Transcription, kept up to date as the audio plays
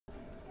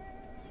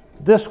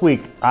This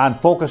week on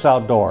Focus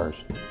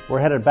Outdoors, we're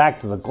headed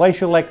back to the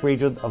Glacial Lake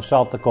region of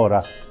South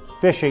Dakota,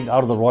 fishing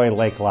out of the Royal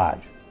Lake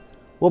Lodge.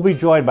 We'll be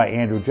joined by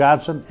Andrew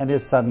Johnson and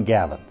his son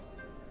Gavin.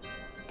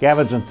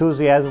 Gavin's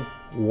enthusiasm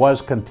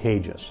was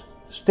contagious.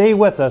 Stay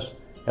with us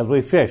as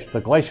we fish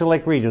the Glacial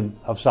Lake region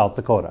of South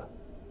Dakota.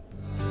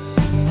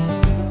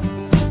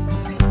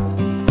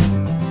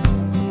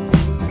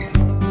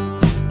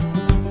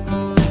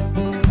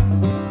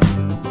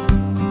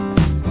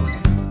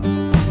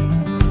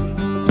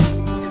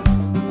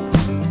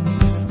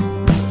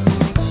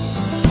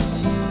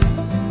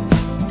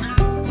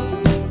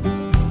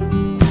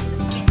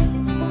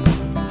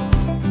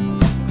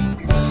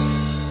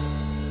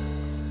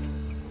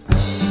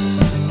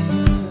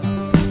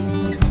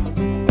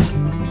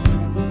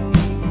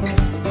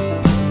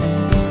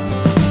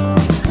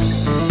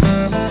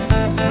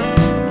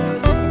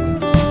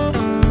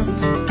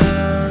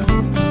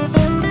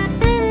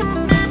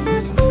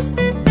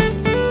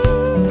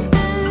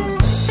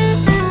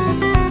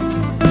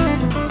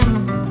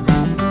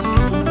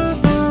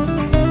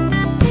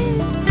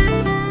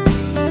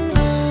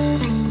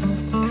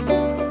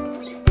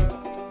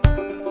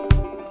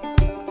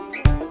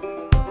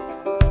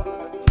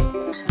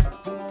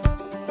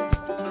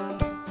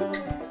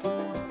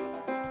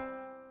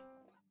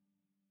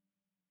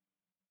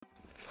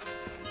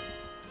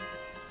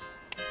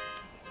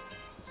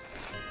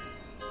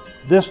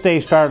 This day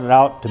started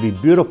out to be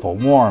beautiful,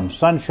 warm,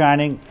 sun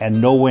shining, and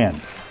no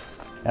wind.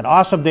 An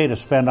awesome day to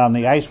spend on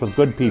the ice with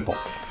good people.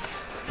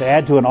 To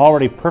add to an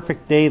already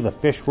perfect day, the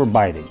fish were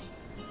biting.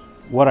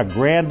 What a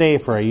grand day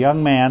for a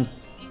young man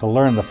to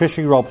learn the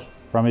fishing ropes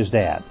from his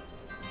dad.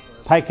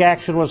 Pike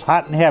action was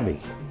hot and heavy,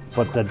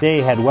 but the day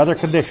had weather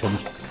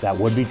conditions that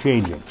would be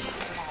changing.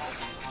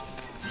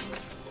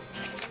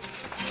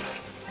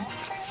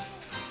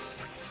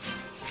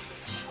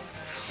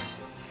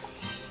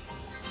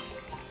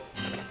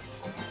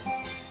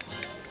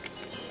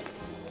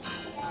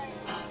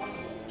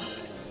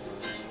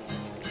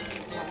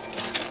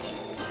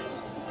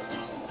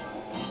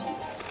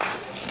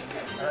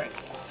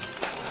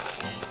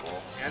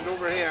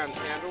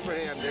 Hand over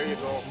hand, there you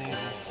go.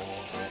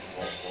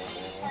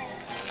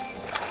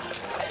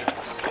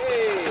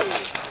 Hey!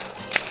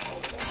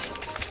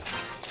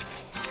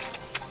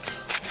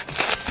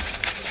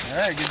 All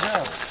right, good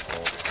job.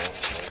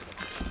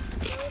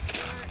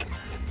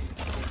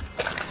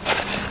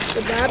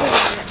 The bottom of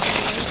it.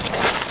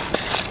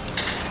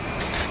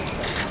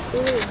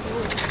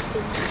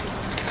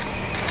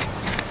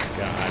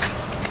 God.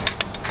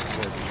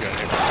 You got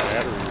extra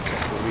batteries,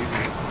 believe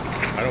me.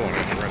 I don't want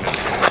to run that.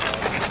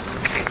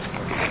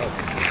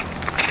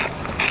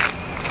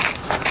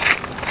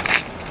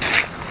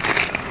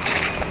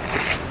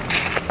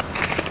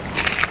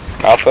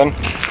 Nothing.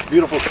 It's a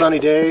beautiful sunny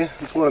day.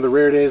 It's one of the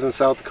rare days in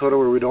South Dakota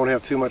where we don't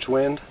have too much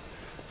wind.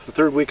 It's the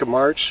third week of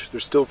March.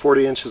 There's still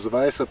 40 inches of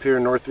ice up here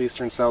in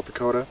northeastern South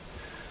Dakota.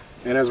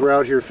 And as we're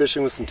out here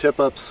fishing with some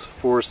tip-ups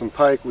for some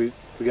pike, we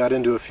got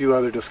into a few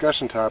other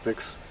discussion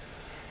topics,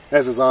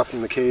 as is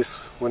often the case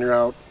when you're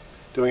out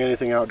doing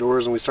anything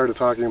outdoors, and we started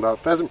talking about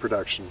pheasant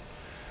production.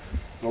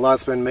 And a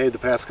lot's been made the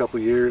past couple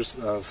of years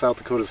of South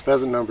Dakota's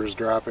pheasant numbers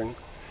dropping.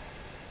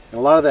 And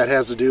a lot of that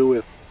has to do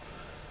with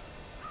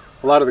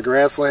a lot of the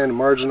grassland and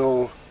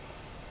marginal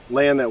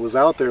land that was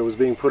out there was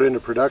being put into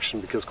production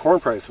because corn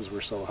prices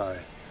were so high.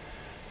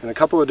 And a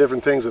couple of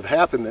different things have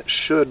happened that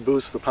should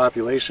boost the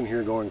population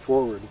here going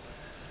forward.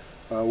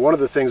 One of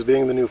the things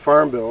being the new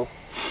farm bill,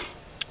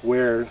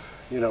 where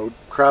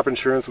crop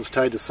insurance was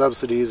tied to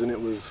subsidies and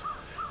it was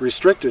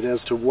restricted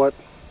as to what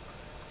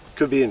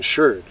could be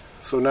insured.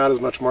 So not as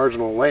much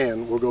marginal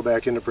land will go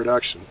back into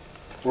production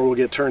or will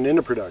get turned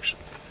into production.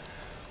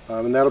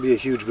 And that'll be a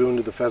huge boon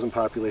to the pheasant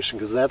population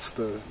because that's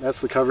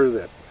the cover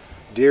that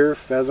deer,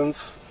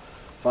 pheasants,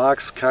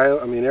 fox,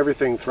 coyote,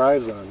 everything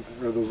thrives on,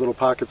 are those little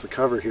pockets of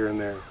cover here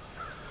and there.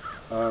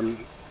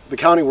 The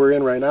county we're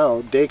in right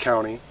now, Day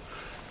County,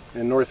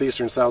 in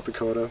northeastern South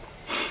Dakota,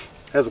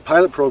 has a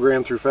pilot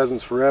program through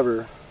Pheasants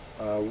Forever,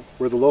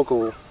 where the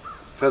local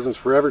Pheasants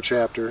Forever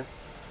chapter,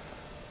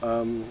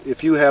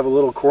 if you have a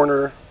little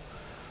corner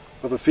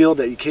of a field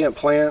that you can't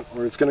plant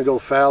or it's going to go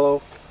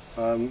fallow,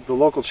 the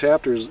local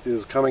chapter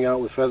is coming out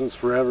with Pheasants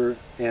Forever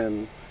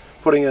and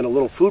putting in a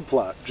little food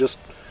plot just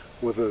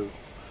with a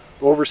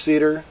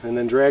overseeder and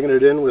then dragging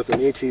it in with an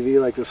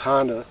ATV like this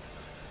Honda,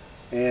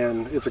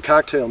 and it's a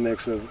cocktail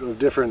mix of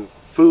different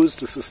foods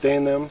to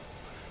sustain them,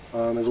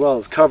 as well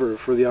as cover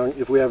for the young.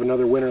 If we have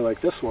another winter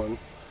like this one,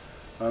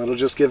 it'll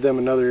just give them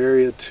another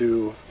area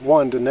to,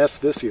 one, to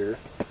nest this year,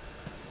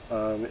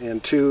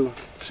 and two,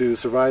 to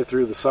survive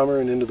through the summer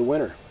and into the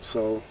winter.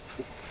 So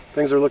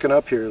things are looking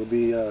up here. It'll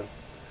be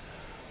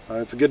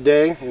it's a good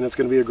day, and it's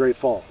going to be a great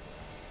fall.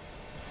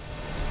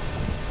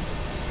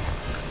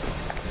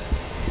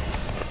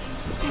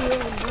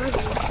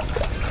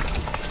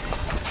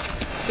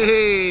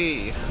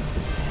 Hey!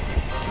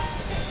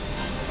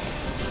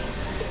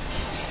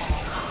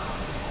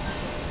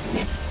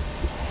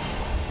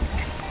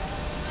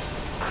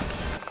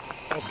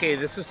 Okay,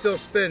 this is still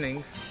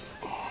spinning.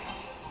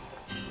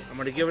 I'm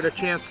going to give it a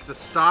chance to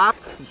stop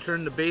and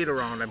turn the bait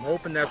around. I'm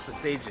hoping that's the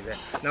stage of it.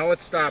 Now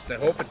it's stopped. I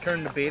hope it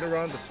turned the bait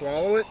around to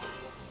swallow it.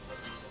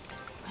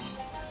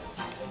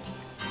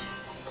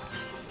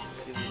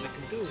 Let's see what we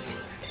can do here.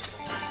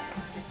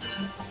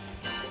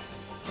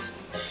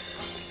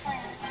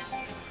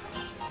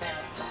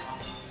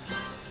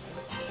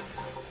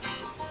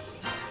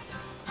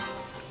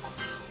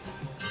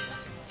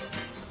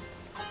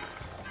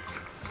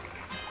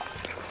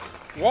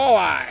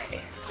 Walleye!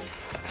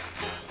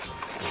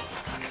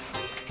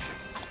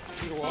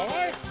 See the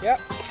walleye? Yep.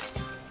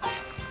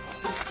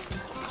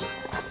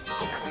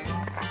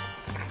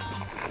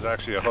 It's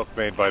actually a hook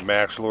made by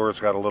Max Lure. It's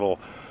got a little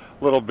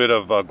bit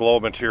of glow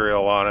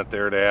material on it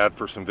there to add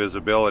for some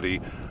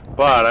visibility.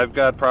 But I've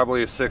got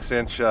probably a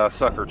 6-inch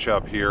sucker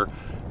chub here.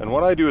 And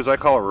what I do is I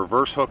call it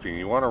reverse hooking.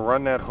 You want to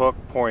run that hook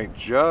point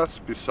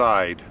just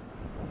beside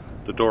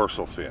the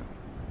dorsal fin.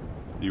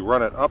 You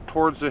run it up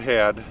towards the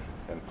head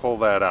and pull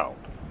that out.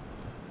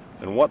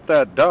 And what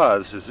that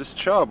does is this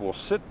chub will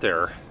sit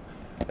there,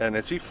 and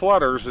as he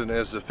flutters and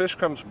as the fish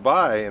comes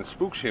by and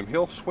spooks him,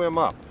 he'll swim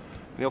up.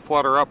 And he'll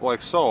flutter up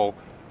like so,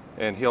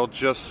 and he'll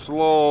just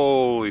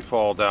slowly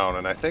fall down.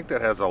 And I think that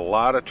has a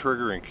lot of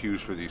triggering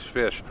cues for these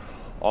fish.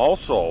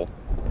 Also,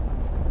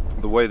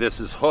 the way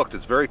this is hooked,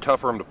 it's very tough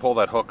for them to pull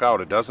that hook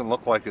out. It doesn't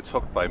look like it's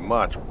hooked by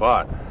much,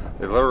 but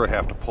they literally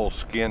have to pull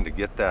skin to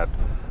get that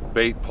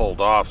bait pulled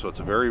off. So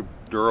it's a very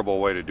durable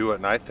way to do it,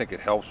 and I think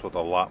it helps with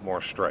a lot more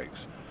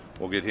strikes.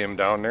 We'll get him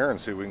down there and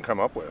see what we can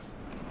come up with.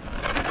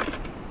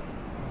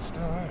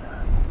 Still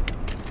there.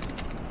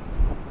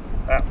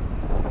 I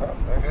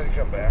gotta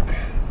come back.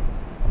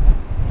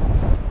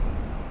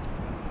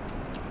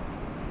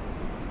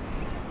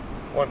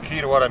 One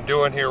key to what I'm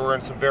doing here, we're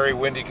in some very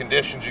windy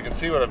conditions. You can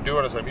see what I'm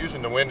doing is I'm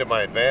using the wind to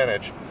my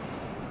advantage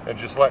and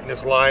just letting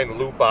this line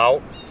loop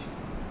out.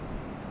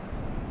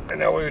 And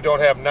that way we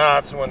don't have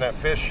knots, and when that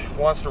fish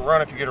wants to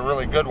run, if you get a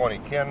really good one, he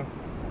can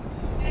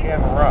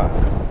run.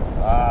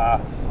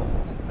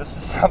 This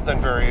is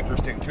something very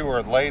interesting too. We're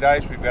at late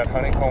ice, we've got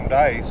honeycombed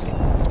ice.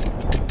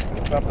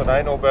 And something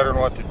I know better than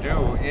what to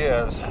do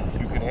is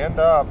you can end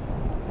up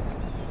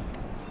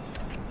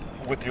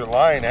with your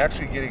line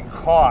actually getting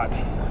caught,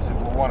 because it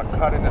will want to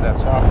cut into that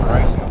softer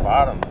ice in the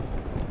bottom.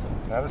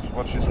 Now this is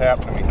what's just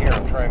happened to me here.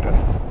 I'm trying to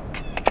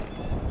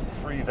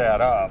free that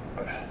up.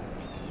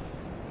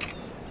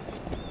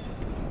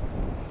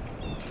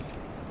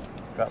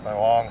 Got my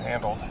long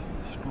handled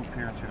scoop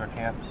here and see if I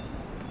can't.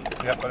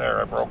 Yep,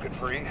 there, I broke it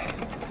free.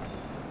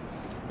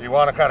 You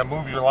want to kind of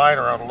move your line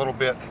around a little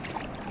bit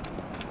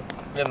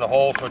in the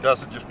hole so it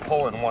doesn't just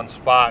pull in one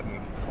spot. And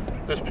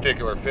this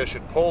particular fish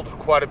had pulled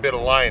quite a bit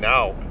of line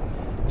out,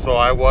 so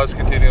I was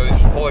continually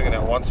just pulling in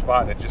that one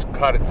spot, and it just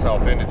cut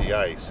itself into the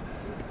ice.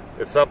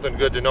 It's something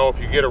good to know. If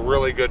you get a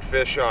really good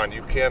fish on,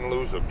 you can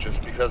lose them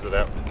just because of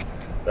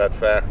that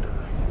factor.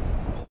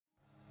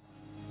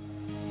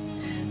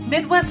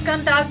 Midwest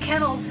Gun Dog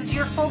Kennels is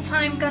your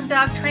full-time gun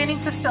dog training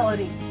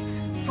facility.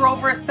 For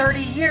over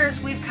 30 years,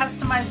 we've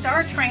customized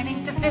our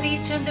training to fit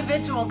each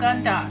individual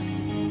gun dog.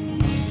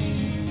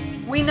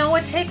 We know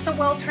it takes a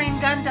well-trained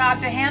gun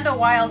dog to handle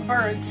wild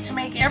birds to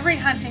make every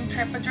hunting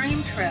trip a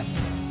dream trip.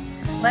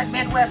 Let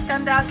Midwest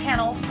Gun Dog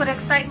Kennels put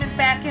excitement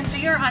back into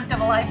your hunt of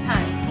a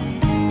lifetime.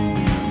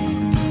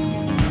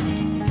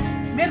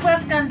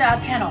 Midwest Gun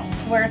Dog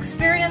Kennels, where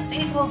experience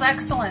equals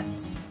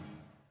excellence.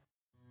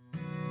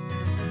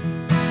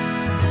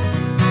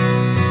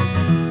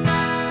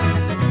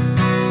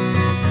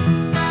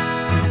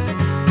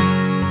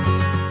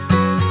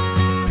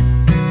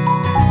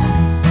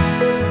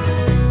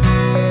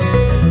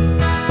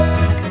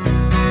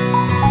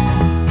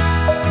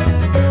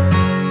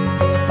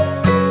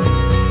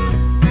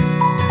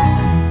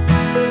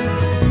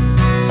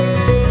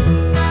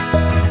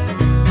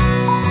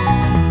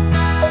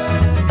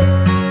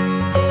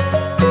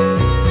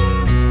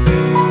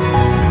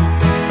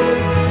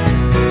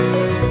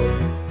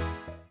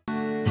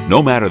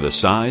 No matter the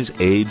size,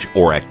 age,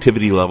 or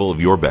activity level of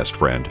your best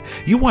friend,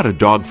 you want a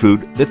dog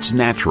food that's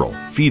natural,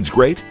 feeds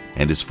great,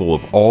 and is full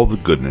of all the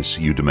goodness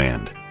you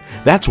demand.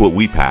 That's what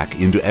we pack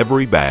into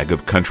every bag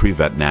of Country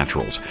Vet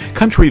Naturals.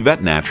 Country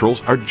Vet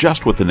Naturals are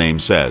just what the name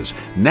says,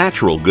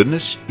 natural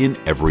goodness in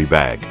every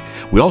bag.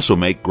 We also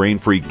make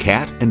grain-free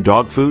cat and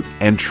dog food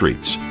and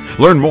treats.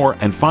 Learn more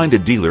and find a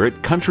dealer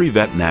at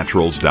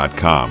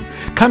countryvetnaturals.com.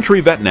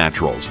 Country Vet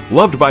Naturals,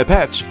 loved by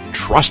pets,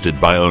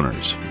 trusted by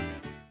owners.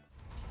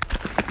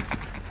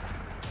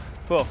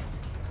 Well,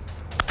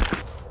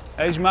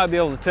 as you might be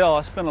able to tell,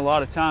 I spend a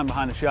lot of time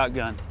behind the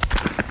shotgun.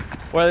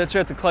 Whether it's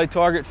at the clay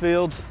target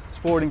fields,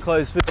 sporting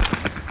clays fields,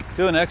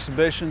 doing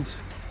exhibitions,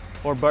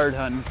 or bird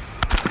hunting,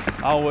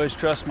 I always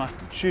trust my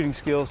shooting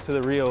skills to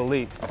the Rio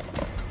elites.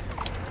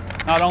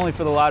 Not only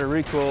for the lighter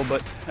recoil,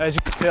 but as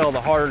you can tell,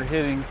 the harder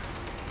hitting,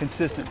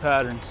 consistent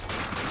patterns.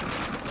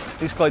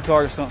 These clay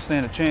targets don't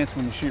stand a chance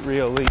when you shoot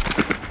Rio elite.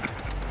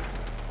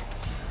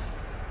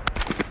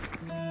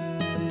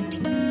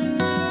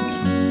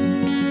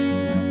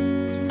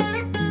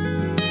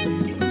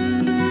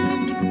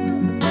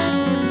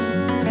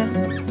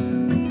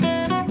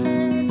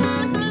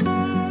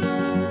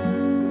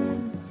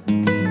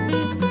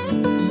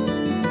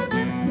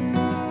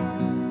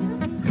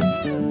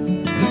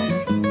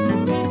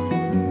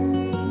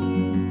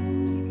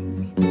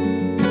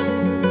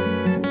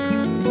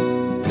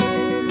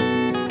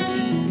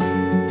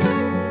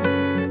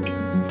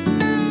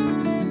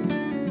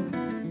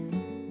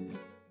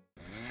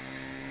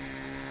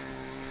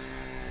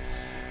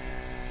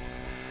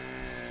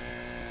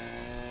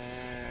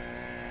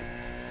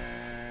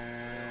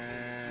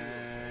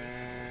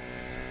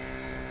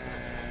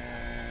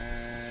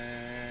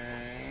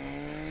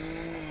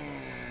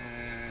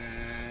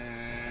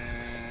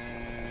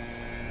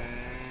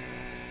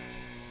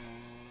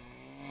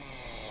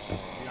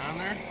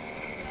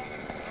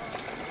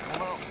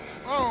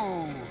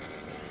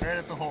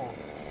 at the hole.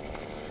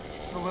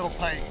 Just a little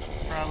pike,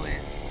 probably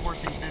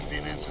 14,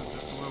 15 inches,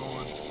 just a little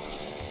one.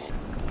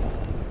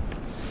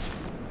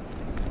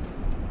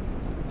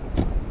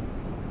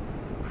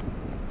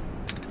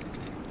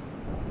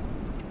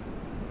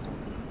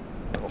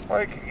 Little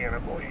pike again, I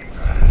believe.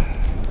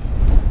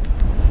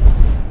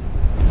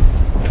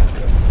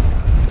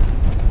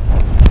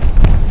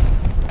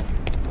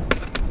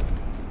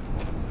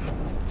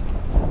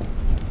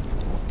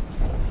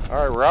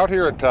 All right, we're out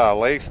here at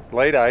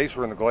late ice.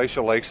 We're in the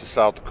glacial lakes of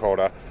South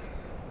Dakota.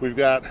 We've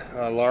got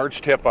a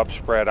large tip-up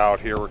spread out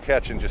here. We're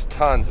catching just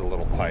tons of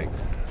little pike.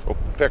 We'll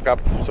pick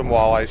up some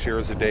walleyes here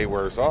as the day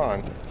wears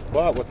on.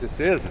 But what this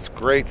is, it's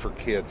great for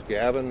kids.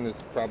 Gavin, is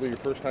probably your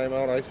first time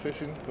out ice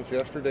fishing. It was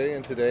yesterday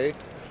and today.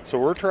 So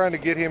we're trying to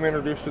get him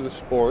introduced to the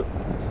sport,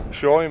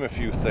 show him a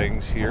few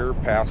things here,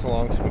 pass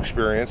along some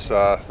experience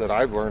that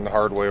I've learned the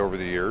hard way over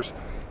the years.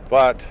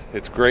 But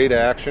it's great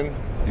action.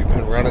 You've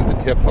been running the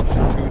tip-ups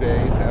for 2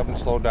 days, haven't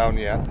slowed down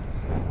yet.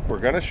 We're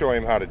going to show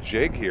him how to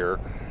jig here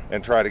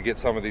and try to get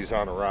some of these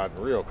on a rod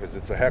and reel, because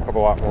it's a heck of a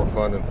lot more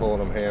fun than pulling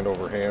them hand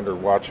over hand or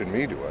watching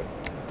me do it.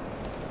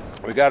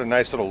 We got a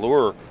nice little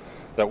lure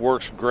that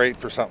works great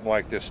for something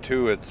like this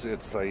too. It's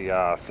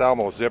a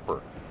Salmo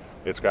zipper.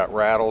 It's got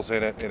rattles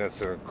in it, and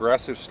it's an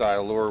aggressive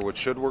style lure, which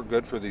should work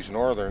good for these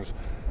northerns.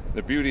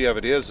 The beauty of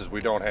it is we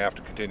don't have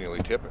to continually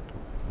tip it.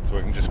 So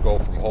we can just go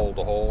from hole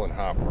to hole and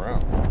hop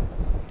around.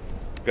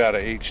 Got a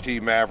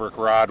HT Maverick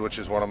rod, which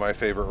is one of my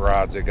favorite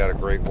rods. They got a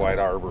great white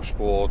arbor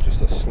spool,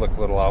 just a slick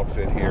little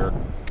outfit here.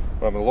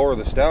 But I'm going to lower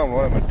this down.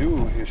 What I'm going to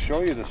do is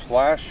show you this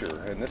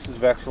flasher, and this is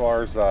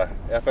Vexilar's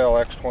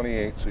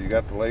FLX28, so you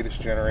got the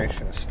latest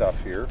generation of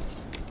stuff here.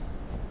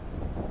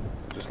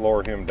 Just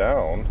lower him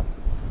down.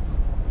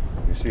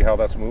 You see how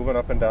that's moving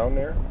up and down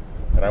there?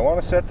 And I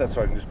want to set that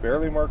so I can just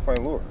barely mark my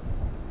lure.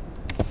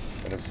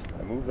 And as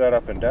I move that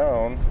up and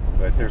down,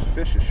 right there's a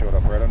fish that showed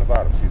up right on the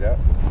bottom. See that?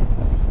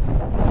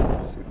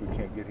 Let's see if we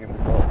can't get him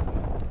to go.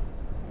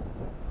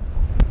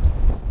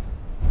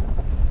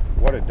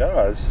 What it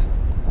does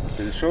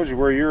is it shows you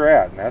where you're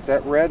at. And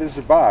that red is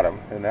the bottom,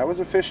 and that was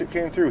a fish that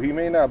came through. He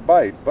may not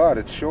bite, but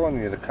it's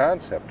showing you the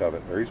concept of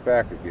it. There, he's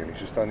back again. He's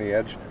just on the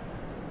edge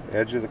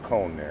of the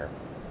cone there.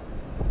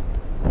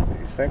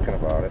 He's thinking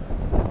about it.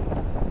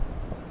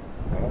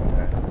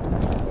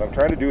 What I'm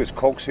trying to do is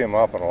coax him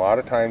up, and a lot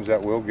of times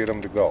that will get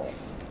him to go.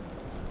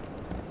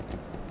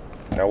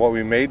 Now what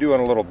we may do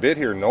in a little bit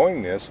here,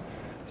 knowing this,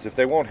 is if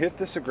they won't hit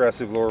this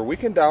aggressive lure, we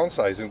can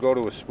downsize and go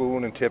to a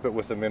spoon and tip it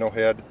with a minnow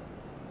head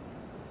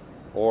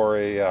or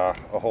a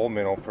whole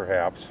minnow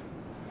perhaps.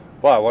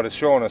 But what it's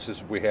showing us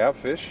is we have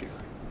fish here.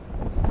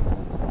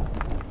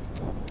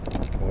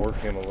 We'll work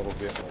him a little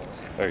bit more.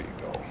 There you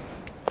go.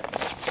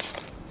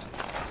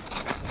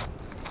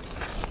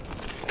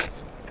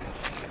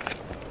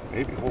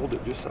 Maybe hold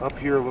it just up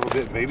here a little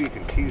bit. Maybe you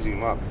can tease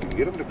him up. You can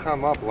get them to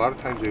come up. A lot of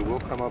times they will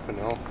come up and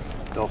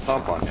they'll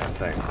thump on that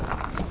thing.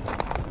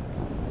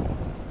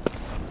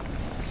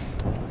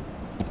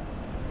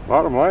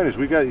 Bottom line is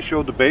you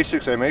showed the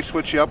basics. I may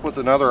switch you up with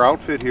another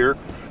outfit here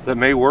that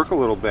may work a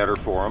little better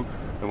for them.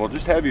 And we'll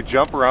just have you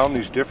jump around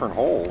these different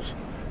holes.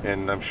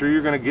 And I'm sure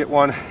you're going to get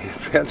one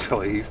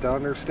eventually. He's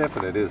down there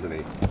sniffing it, isn't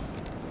he?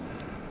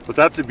 But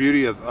that's the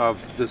beauty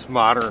of this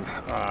modern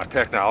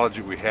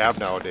technology we have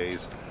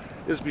nowadays.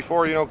 Is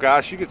before, you know,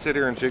 gosh, you could sit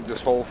here and jig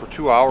this hole for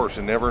 2 hours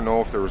and never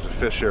know if there was a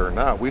fish there or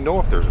not. We know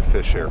if there's a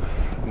fish there.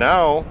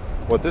 Now,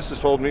 what this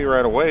has told me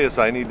right away is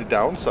I need to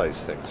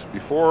downsize things.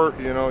 Before,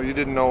 you know, you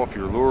didn't know if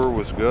your lure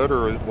was good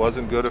or it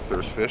wasn't good, if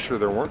there's fish or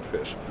there weren't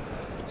fish.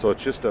 So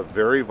it's just a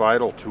very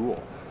vital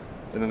tool.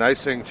 And the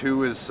nice thing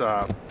too is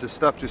this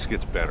stuff just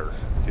gets better.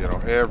 You know,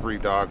 every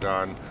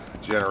doggone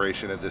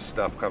generation of this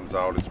stuff comes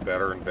out, it's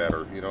better and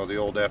better. You know, the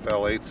old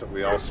FL8s that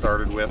we all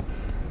started with,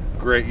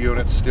 great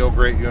units, still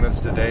great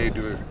units today,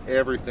 do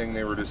everything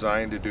they were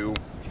designed to do.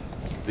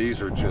 These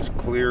are just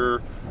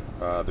clearer,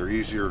 they're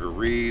easier to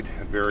read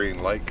in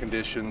varying light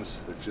conditions.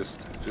 It's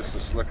just a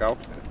slick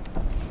outfit.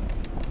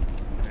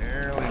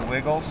 Barely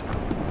wiggles.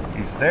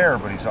 He's there,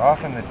 but he's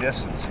off in the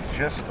distance. He's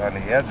just on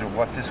the edge of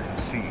what this can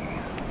see.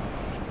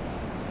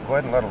 Go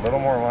ahead and let a little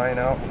more line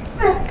out.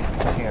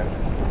 Can't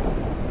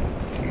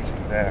tease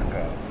him back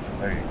up.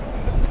 There you go.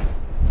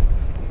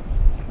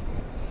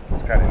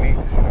 It's kind of neat,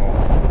 you know,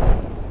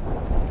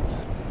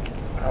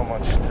 how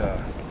much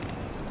to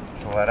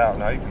let out.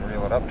 Now you can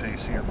reel it up till you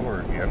see your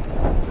lure again.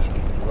 Just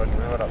go ahead and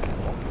reel it up.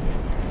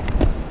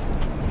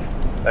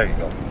 There you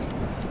go.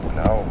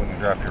 Now when you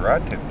drop your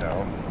rod tip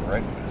down, we're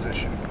right in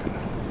position.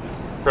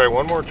 Try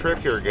one more trick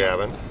here,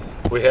 Gavin.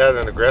 We had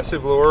an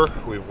aggressive lure.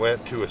 We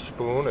went to a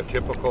spoon, a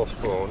typical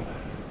spoon,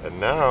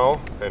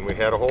 and we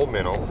had a whole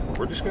minnow.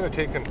 We're just going to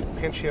take and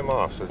pinch him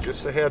off, so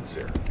just the head's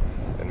there.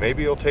 And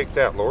maybe you'll take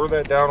that, lower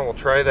that down, and we'll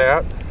try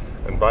that.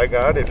 And by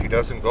God, if he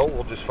doesn't go,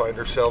 we'll just find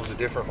ourselves a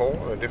different hole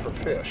and a different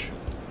fish.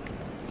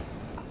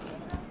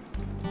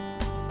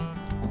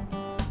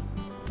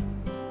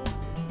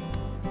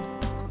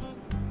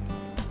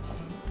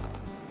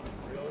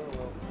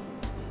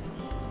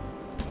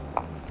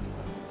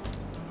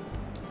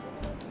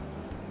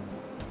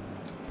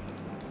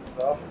 It's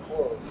awful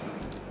close.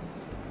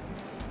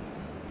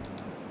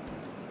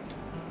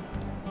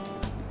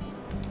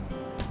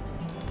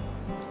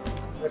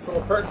 Nice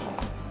little perch.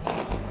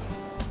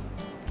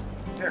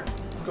 Here,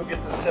 let's go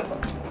get this tip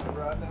up. Put the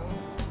rod down.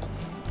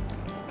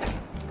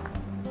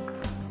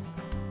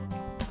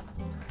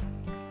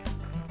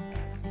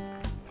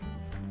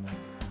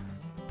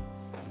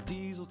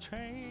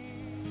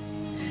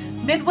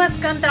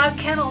 Midwest Gun Dog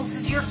Kennels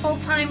is your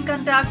full-time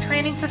gun dog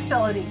training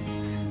facility.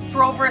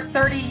 For over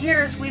 30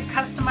 years, we've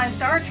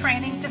customized our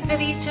training to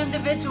fit each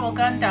individual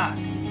gun dog.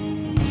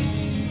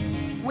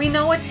 We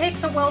know it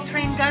takes a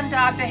well-trained gun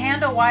dog to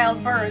handle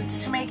wild birds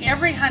to make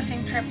every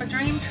hunting trip a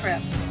dream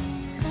trip.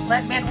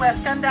 Let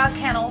Midwest Gun Dog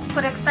Kennels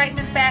put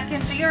excitement back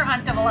into your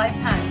hunt of a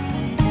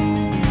lifetime.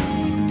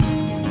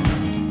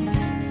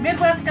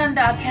 Midwest Gun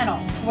Dog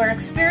Kennels, where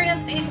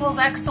experience equals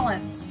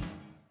excellence.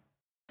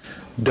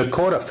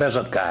 Dakota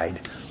Pheasant Guide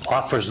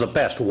offers the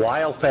best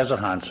wild pheasant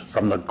hunts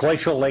from the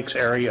Glacial Lakes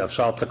area of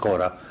South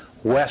Dakota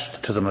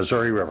west to the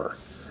Missouri River.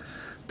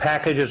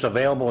 Packages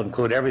available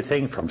include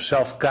everything from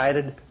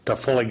self-guided to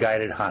fully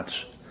guided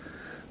hunts.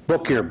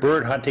 Book your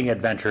bird hunting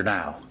adventure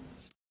now.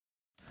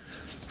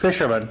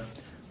 Fishermen,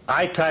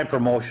 iTime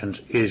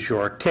Promotions is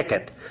your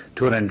ticket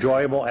to an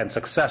enjoyable and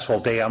successful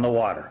day on the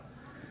water.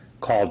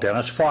 Call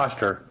Dennis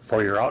Foster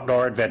for your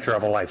outdoor adventure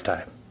of a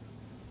lifetime.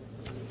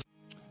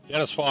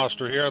 Dennis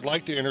Foster here. I'd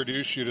like to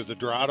introduce you to the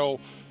Dorado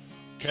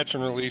catch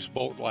and release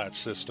boat latch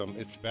system.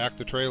 It's back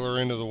the trailer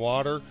into the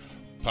water,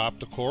 pop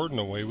the cord, and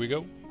away we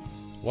go.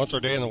 Once our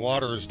day in the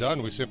water is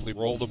done, we simply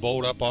roll the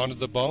boat up onto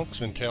the bunks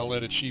until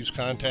it achieves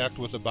contact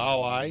with the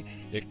bow eye.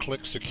 It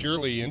clicks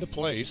securely into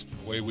place.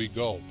 Away we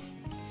go.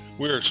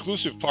 We're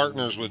exclusive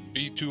partners with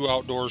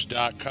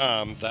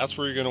b2outdoors.com. That's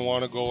where you're going to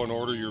want to go and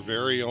order your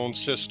very own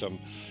system.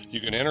 You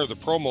can enter the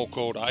promo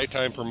code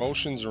iTime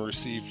Promotions and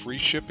receive free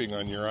shipping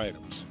on your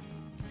items.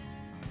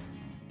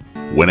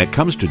 When it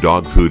comes to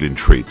dog food and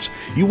treats,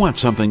 you want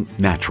something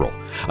natural.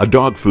 A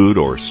dog food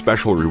or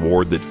special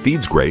reward that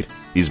feeds great,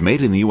 is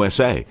made in the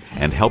USA,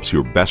 and helps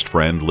your best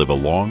friend live a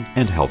long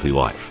and healthy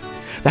life.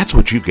 That's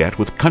what you get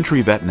with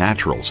Country Vet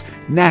Naturals.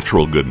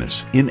 Natural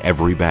goodness in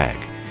every bag.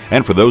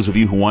 And for those of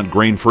you who want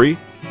grain-free,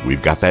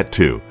 we've got that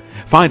too.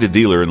 Find a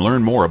dealer and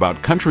learn more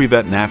about Country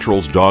Vet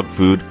Naturals dog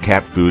food,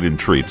 cat food, and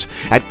treats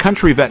at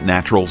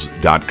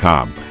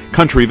countryvetnaturals.com.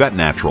 Country Vet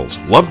Naturals,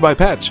 loved by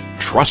pets,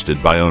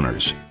 trusted by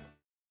owners.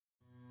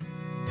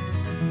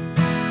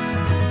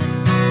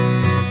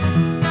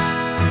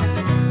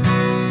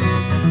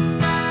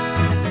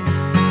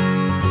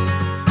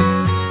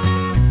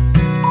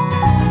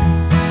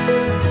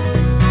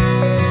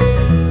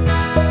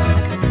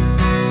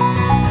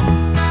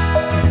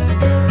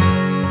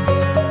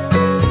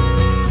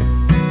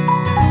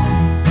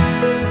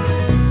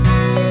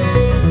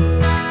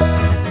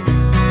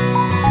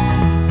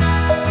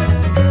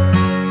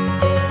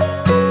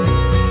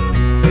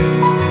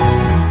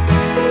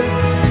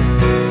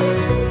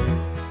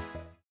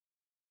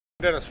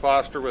 Dennis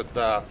Foster with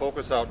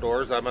Focus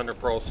Outdoors. I'm under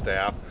pro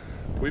staff.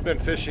 We've been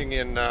fishing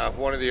in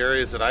one of the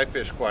areas that I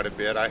fish quite a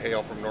bit. I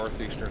hail from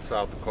northeastern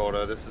South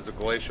Dakota. This is the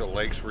Glacial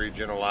Lakes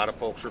region. A lot of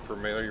folks are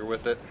familiar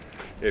with it.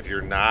 If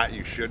you're not,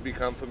 you should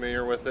become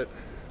familiar with it.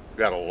 We've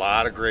got a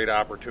lot of great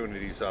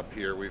opportunities up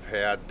here. We've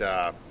had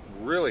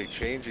really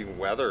changing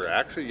weather.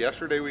 Actually,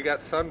 yesterday we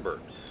got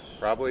sunburned,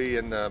 probably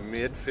in the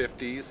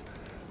mid-50s,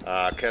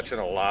 catching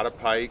a lot of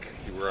pike.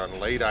 We're on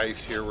late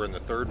ice here. We're in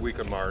the third week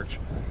of March.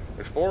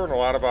 Exploring a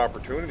lot of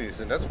opportunities,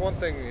 and that's one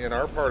thing in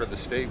our part of the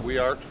state we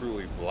are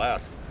truly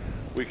blessed.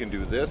 We can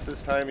do this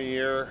time of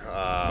year.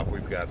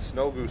 We've got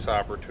snow goose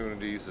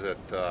opportunities that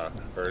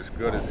are as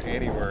good as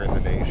anywhere in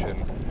the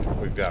nation.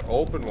 We've got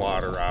open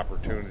water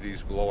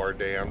opportunities below our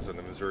dams in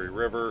the Missouri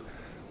River.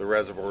 The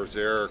reservoirs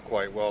there are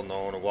quite well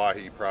known,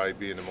 Oahe probably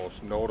being the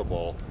most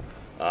notable.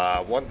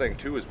 One thing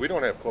too is we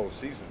don't have closed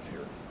seasons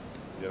here.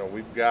 You know,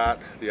 we've got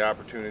the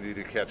opportunity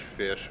to catch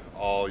fish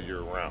all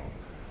year round.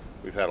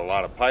 We've had a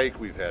lot of pike,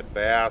 we've had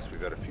bass,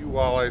 we've had a few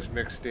walleyes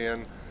mixed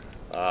in.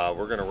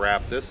 We're going to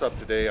wrap this up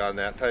today on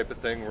that type of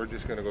thing. We're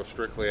just going to go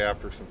strictly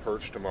after some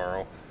perch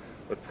tomorrow.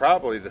 But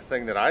probably the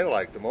thing that I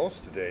like the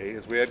most today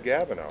is we had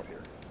Gavin out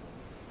here.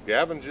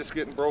 Gavin's just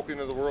getting broke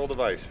into the world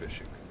of ice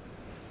fishing.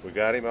 We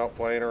got him out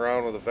playing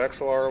around with a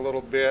Vexilar a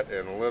little bit,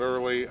 and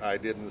literally I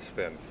didn't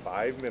spend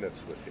 5 minutes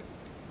with him.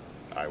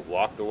 I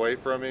walked away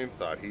from him,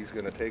 thought he's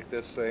going to take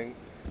this thing.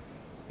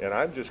 And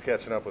I'm just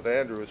catching up with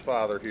Andrew, his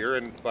father here.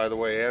 And by the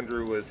way,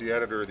 Andrew is the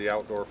editor of the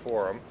Outdoor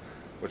Forum,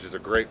 which is a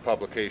great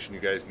publication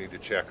you guys need to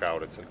check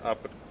out. It's an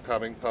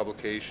up-and-coming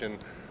publication.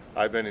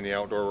 I've been in the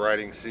outdoor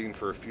writing scene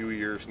for a few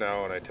years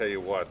now, and I tell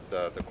you what,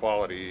 the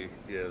quality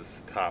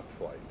is top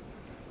flight.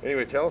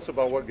 Anyway, tell us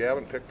about what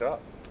Gavin picked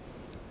up.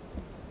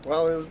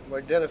 Well, it was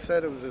like Dennis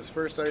said, it was his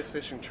first ice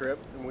fishing trip,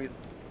 and we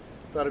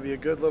thought it'd be a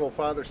good little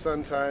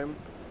father-son time.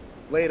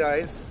 Late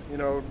ice, you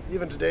know,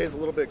 even today's a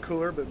little bit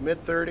cooler, but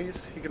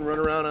mid-30s, he can run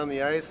around on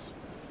the ice.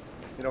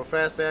 You know,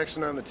 fast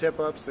action on the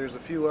tip-ups. There's a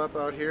few up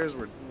out here as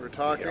we're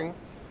talking. Yep.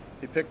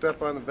 He picked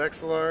up on the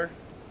Vexilar.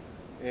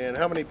 And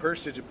how many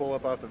perch did you pull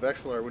up off the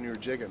Vexilar when you were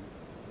jigging?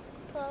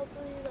 Probably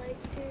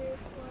like 3 or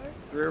 4.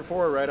 3 or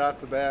 4 right off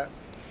the bat.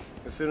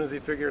 As soon as he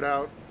figured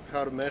out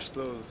how to mesh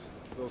those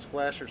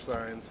flasher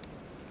signs.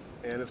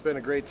 And it's been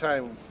a great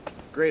time.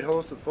 Great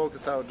host of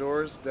Focus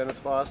Outdoors, Dennis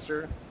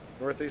Foster,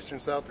 northeastern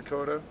South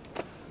Dakota.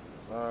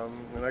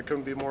 And I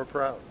couldn't be more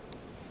proud.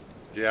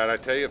 Yeah, and I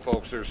tell you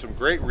folks, there's some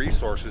great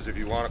resources if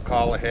you want to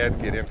call ahead,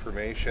 get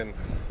information,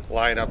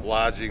 line up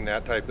lodging,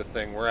 that type of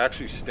thing. We're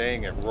actually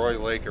staying at Roy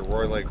Lake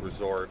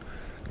Resort.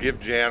 Give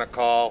Jan a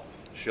call,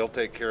 she'll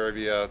take care of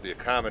you. The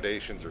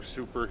accommodations are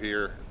super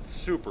here,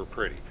 super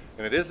pretty.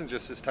 And it isn't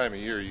just this time of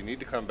year, you need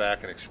to come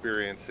back and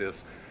experience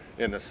this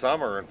in the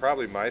summer, and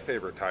probably my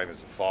favorite time is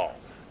the fall.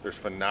 There's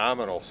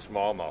phenomenal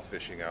smallmouth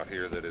fishing out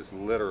here that is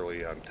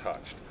literally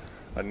untouched.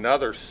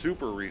 Another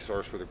super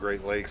resource for the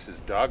Great Lakes is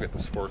Doug at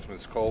the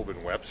Sportsman's Cove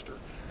in Webster.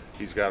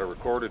 He's got a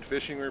recorded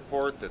fishing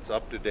report that's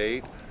up to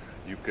date.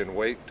 You can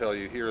wait till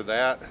you hear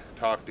that,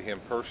 talk to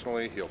him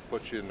personally. He'll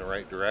put you in the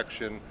right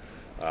direction.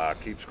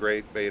 Keeps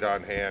great bait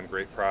on hand,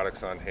 great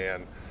products on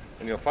hand.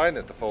 And you'll find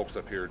that the folks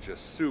up here are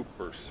just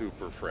super,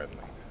 super friendly.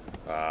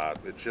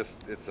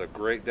 It's a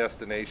great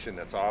destination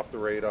that's off the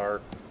radar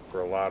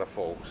for a lot of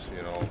folks,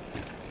 you know.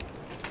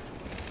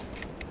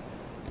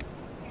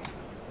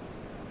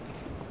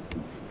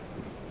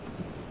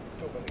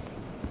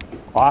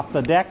 Off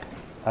the deck,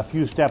 a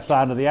few steps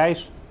onto the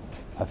ice,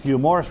 a few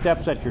more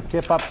steps at your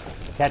tip up,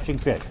 catching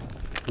fish.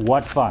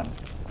 What fun.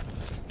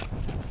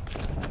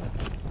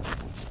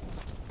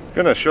 I'm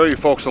going to show you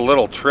folks a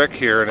little trick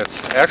here, and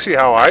it's actually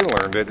how I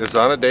learned it, is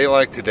on a day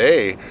like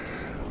today,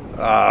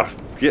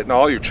 getting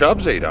all your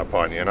chubs ate up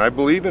on you. And I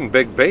believe in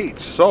big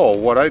baits, so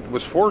what I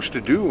was forced to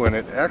do, and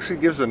it actually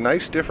gives a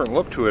nice different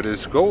look to it,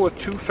 is go with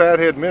 2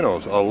 fathead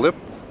minnows. I'll lip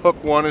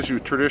hook one as you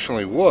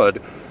traditionally would,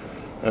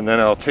 and then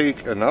I'll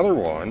take another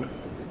one,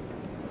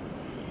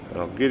 and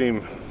I'll get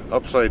him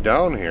upside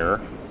down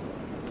here,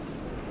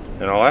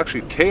 and I'll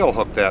actually tail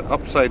hook that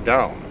upside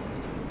down.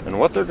 And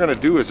what they're going to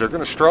do is they're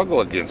going to struggle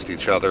against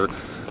each other.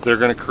 They're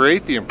going to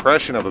create the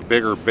impression of a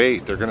bigger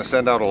bait. They're going to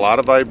send out a lot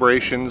of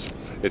vibrations.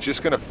 It's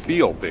just going to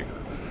feel bigger.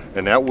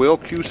 And that will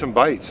cue some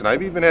bites. And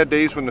I've even had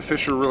days when the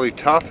fish are really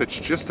tough. It's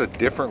just a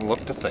different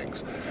look to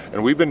things.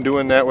 And we've been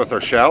doing that with our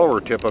shallower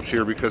tip-ups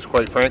here because,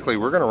 quite frankly,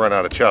 we're going to run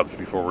out of chubs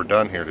before we're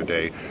done here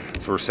today.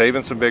 So we're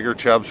saving some bigger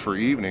chubs for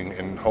evening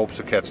in hopes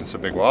of catching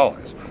some big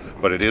walleyes.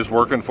 But it is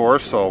working for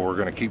us, so we're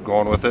going to keep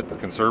going with it,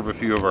 conserve a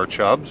few of our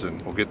chubs,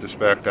 and we'll get this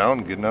back down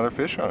and get another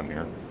fish on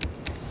here.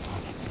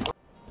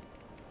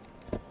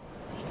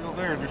 Still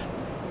there, just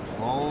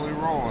slowly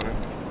rolling it.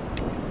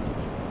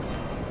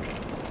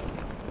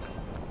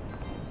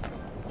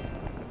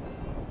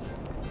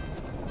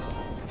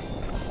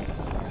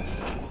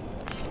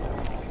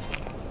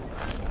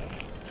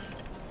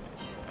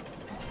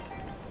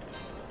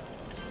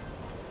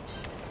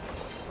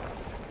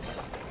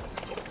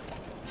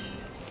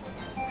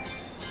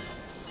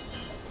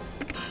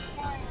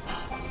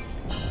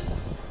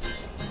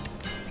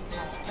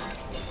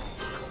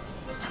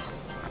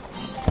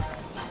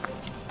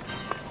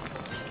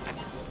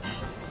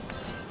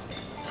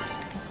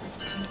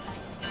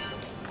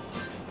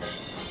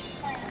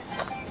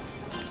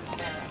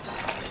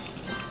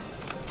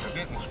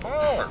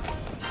 Smaller.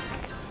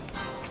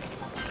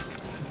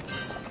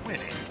 Quit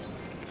it.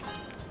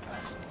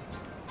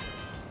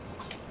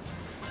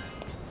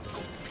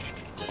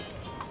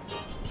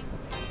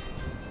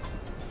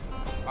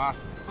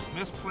 Awesome.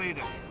 Misplayed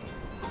it.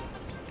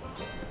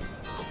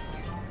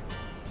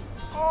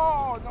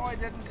 Oh, no I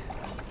didn't.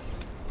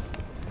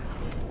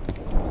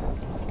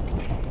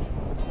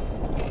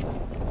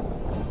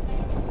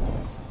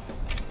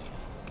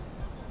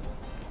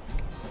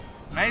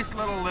 Nice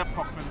little lip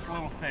hook for this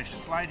little fish.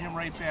 Slide him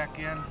right back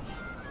in.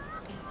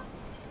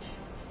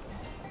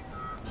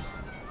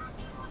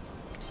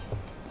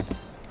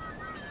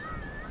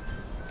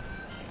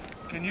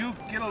 Can you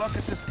get a look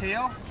at this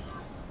tail?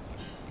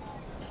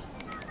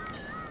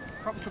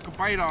 Something took a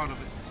bite out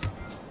of it.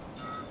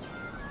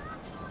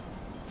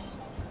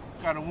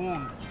 Got a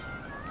wound.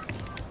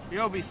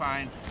 He'll be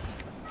fine.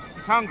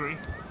 He's hungry.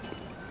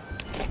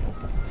 I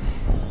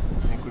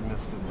think we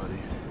missed him, buddy.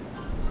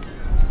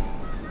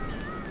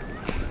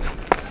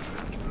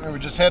 We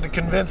just had to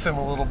convince him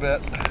a little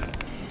bit.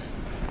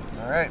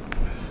 All right.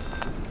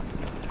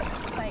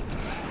 Like,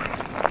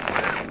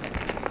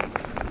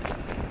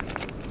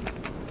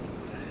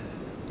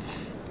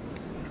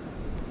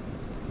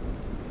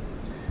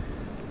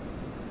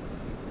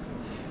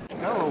 It's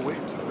got a little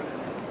weight to it.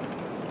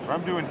 What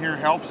I'm doing here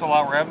helps a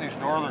lot. We're having these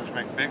northerners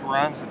make big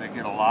runs and they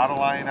get a lot of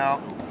line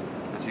out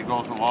as he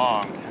goes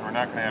along, and we're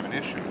not going to have an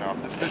issue. Now,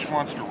 if this fish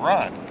wants to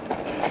run,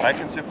 I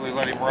can simply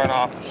let him run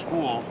off the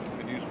school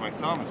and use my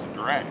thumb as a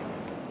drag.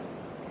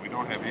 We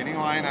don't have any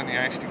line on the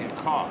ice to get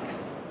caught.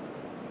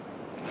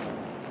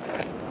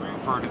 We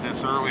referred to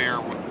this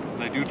earlier.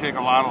 They do take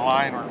a lot of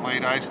line or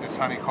laid ice, and this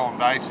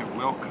honeycombed ice, it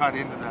will cut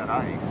into that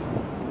ice.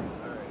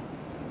 All right.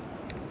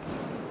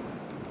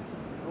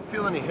 Don't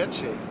feel any head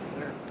shake.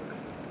 There.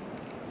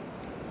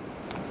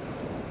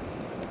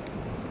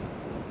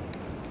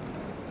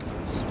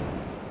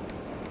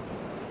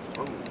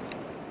 Oh.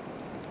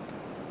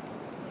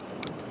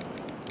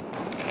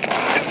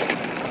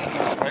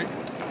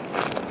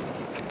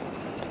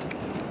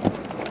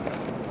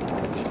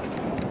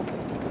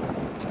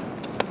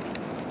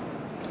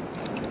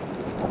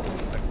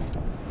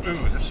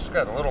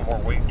 got a little more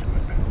weight to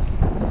it.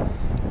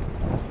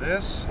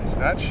 This is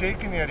not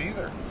shaking yet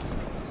either.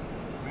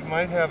 We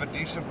might have a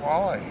decent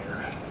walleye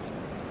here.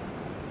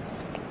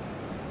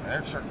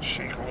 They're starting to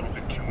shake a little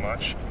bit too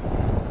much.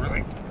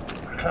 Really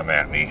come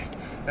at me.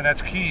 And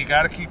that's key. You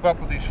got to keep up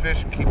with these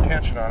fish and keep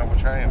tension on them,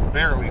 which I am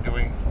barely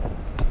doing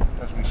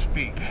as we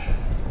speak.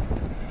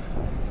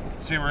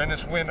 See, we're in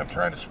this wind. I'm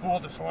trying to spool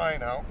this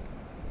line out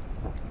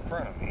in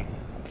front of me.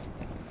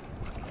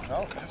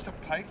 No, just a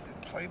pike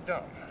that played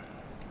dumb.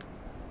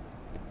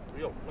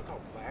 Real, look how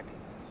black it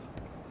is.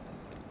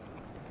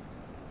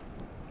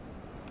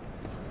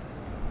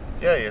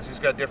 Yeah, he is. He's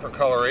got different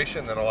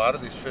coloration than a lot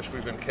of these fish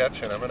we've been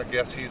catching. I'm going to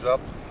guess he's up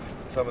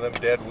in some of them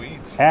dead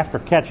weeds. After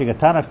catching a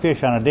ton of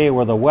fish on a day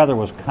where the weather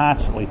was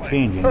constantly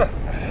changing,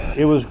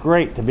 it was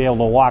great to be able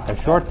to walk a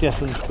short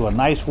distance to a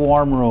nice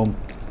warm room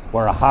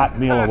where a hot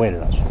meal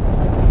awaited us.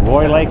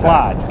 Roy Lake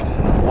Lodge,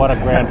 what a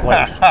grand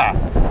place.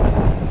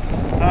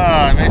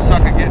 I may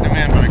suck at getting them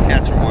in, but I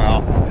catch them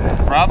well.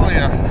 Probably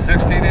a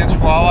 16-inch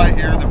walleye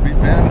here that we've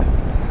been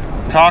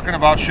talking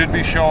about should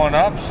be showing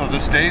up, so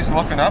this day's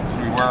looking up as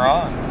we wear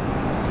on.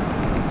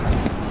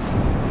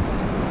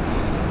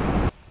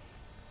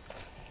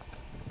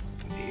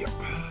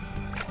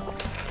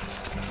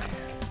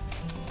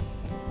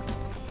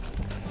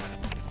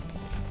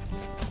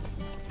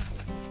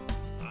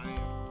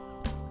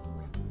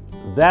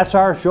 That's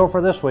our show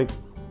for this week,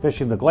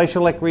 fishing the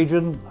Glacial Lake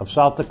region of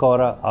South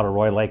Dakota out of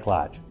Roy Lake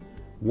Lodge.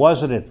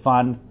 Wasn't it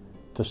fun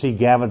to see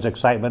Gavin's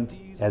excitement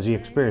as he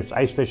experienced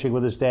ice fishing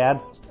with his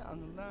dad?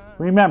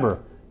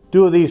 Remember,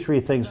 do these 3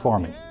 things for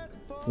me.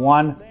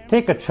 1,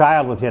 take a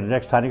child with you on the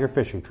next hunting or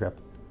fishing trip.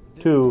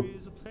 2,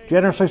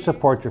 generously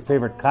support your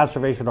favorite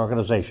conservation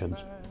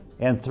organizations.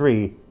 And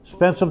 3,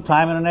 spend some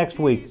time in the next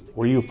week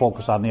where you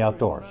focus on the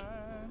outdoors.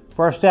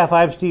 For our staff,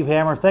 I'm Steve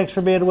Hammer. Thanks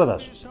for being with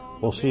us.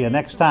 We'll see you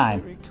next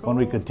time when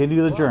we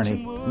continue the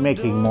journey,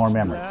 making more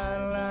memories.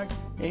 Like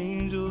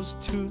angels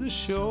to the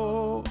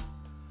shore.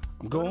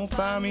 I'm gonna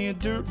find me a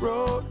dirt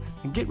road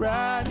and get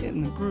right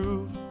in the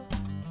groove.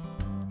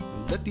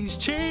 Let these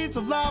chains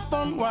of life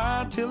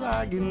unwind till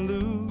I get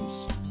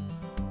loose.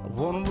 I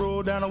wanna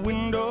roll down a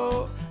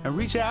window and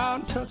reach out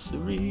and touch the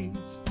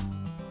reeds.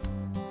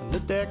 And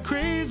let that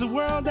crazy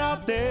world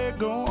out there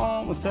go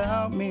on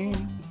without me.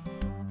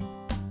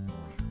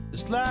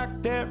 It's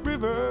like that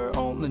river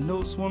only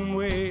knows one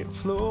way to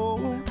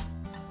flow.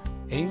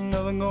 Ain't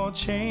nothing gonna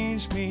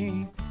change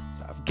me,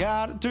 so I've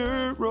got a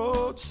dirt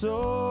road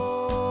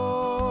soul.